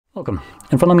Welcome.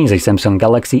 In front of me is a Samsung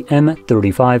Galaxy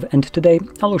M35 and today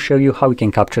I will show you how you can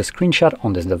capture a screenshot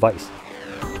on this device.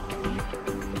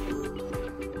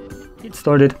 Get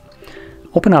started.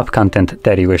 Open up content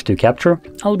that you wish to capture.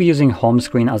 I'll be using home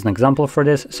screen as an example for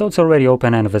this, so it's already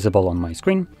open and visible on my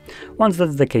screen. Once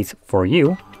that's the case for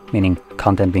you, meaning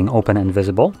content being open and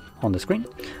visible on the screen,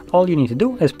 all you need to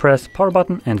do is press power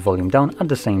button and volume down at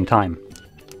the same time.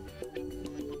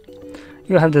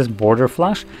 You have this border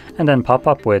flash and then pop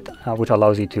up with which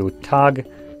allows you to tag,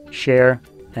 share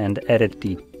and edit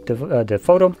the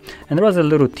photo, and there is a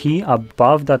little T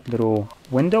above that little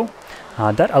window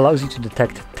that allows you to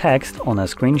detect text on a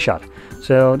screenshot.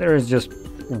 So there is just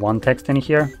one text in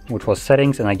here, which was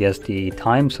settings and I guess the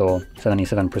time, so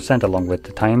 77% along with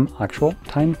the time, actual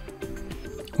time,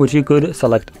 which you could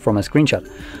select from a screenshot.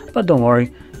 But don't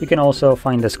worry, you can also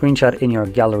find the screenshot in your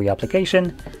gallery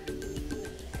application.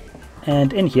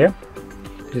 And in here,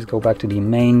 just go back to the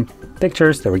main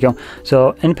pictures, there we go.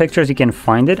 So in pictures you can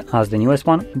find it as the newest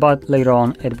one, but later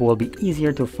on it will be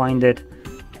easier to find it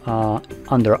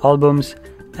under albums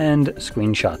and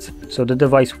screenshots. So the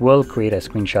device will create a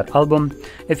screenshot album.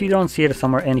 If you don't see it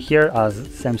somewhere in here, as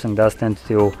Samsung does tend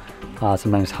to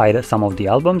sometimes hide some of the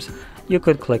albums, you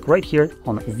could click right here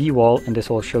on View All and this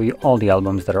will show you all the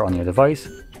albums that are on your device.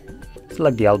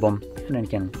 Select the album and then you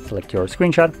can select your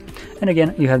screenshot. And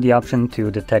again, you have the option to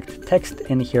detect text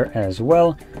in here as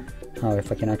well.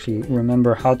 If I can actually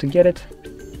remember how to get it.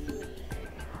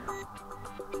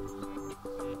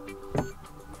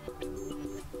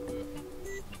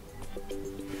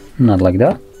 Not like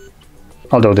that.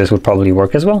 Although this would probably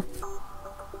work as well.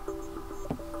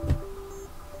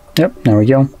 Yep, there we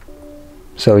go.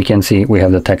 So you can see we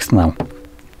have the text now.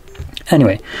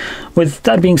 Anyway, with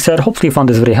that being said, hopefully you found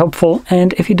this video helpful,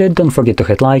 and if you did, don't forget to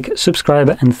hit like, subscribe,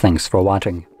 and thanks for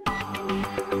watching.